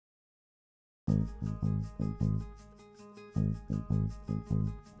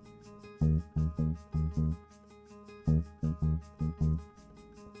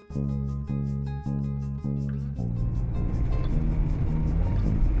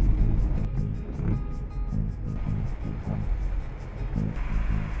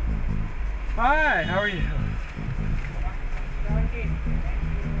Hi, how are you?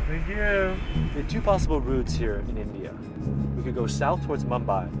 Thank you. There are two possible routes here in India. We could go south towards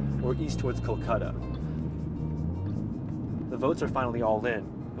Mumbai or east towards Kolkata. The votes are finally all in,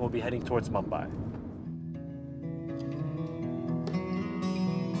 and we'll be heading towards Mumbai.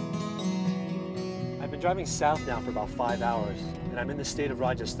 I've been driving south now for about 5 hours, and I'm in the state of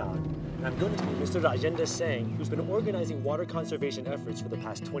Rajasthan. And I'm going to meet Mr. Rajinder Singh, who's been organizing water conservation efforts for the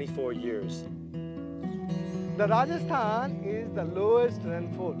past 24 years. The Rajasthan is the lowest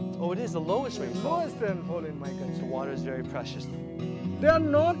rainfall. Oh, it is the lowest rainfall. Lowest rainfall in my country. The water is very precious. There are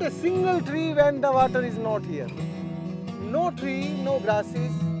not a single tree when the water is not here. No tree, no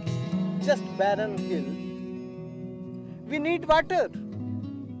grasses, just barren hill. We need water.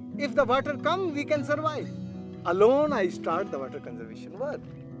 If the water comes, we can survive. Alone, I start the water conservation work.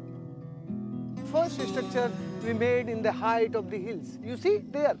 First structure we made in the height of the hills. You see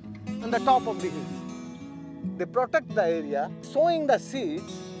there, on the top of the hills. They protect the area, sowing the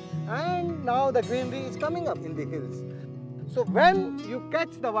seeds, and now the greenery is coming up in the hills. So when you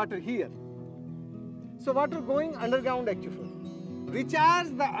catch the water here, so water going underground aquifer, recharge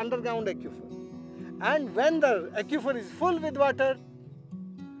the underground aquifer. And when the aquifer is full with water,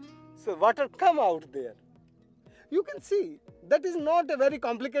 so water come out there. You can see that is not a very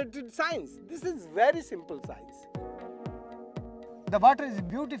complicated science. This is very simple science. The water is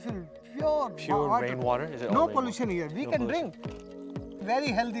beautiful, pure water. Rainwater? Is it no all pollution rainwater? here. We No can pollution. drink very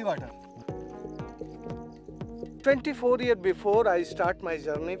healthy water. 24 years before I start my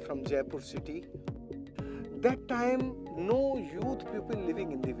journey from Jaipur city, that time no youth people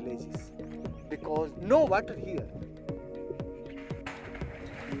living in the villages because no water here.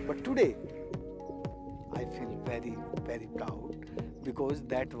 But today, I feel very, very proud because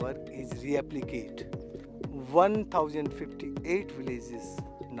that work is replicate. 1058 villages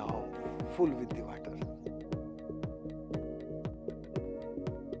now full with the water.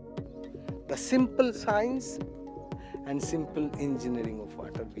 The simple science and simple engineering of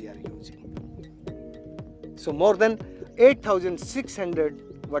water we are using. So more than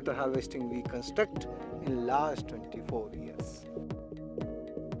 8,600 water harvesting we construct in last 24 years.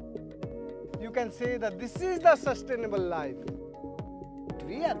 You can say that this is the sustainable life.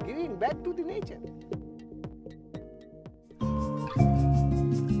 We are giving back to the nature.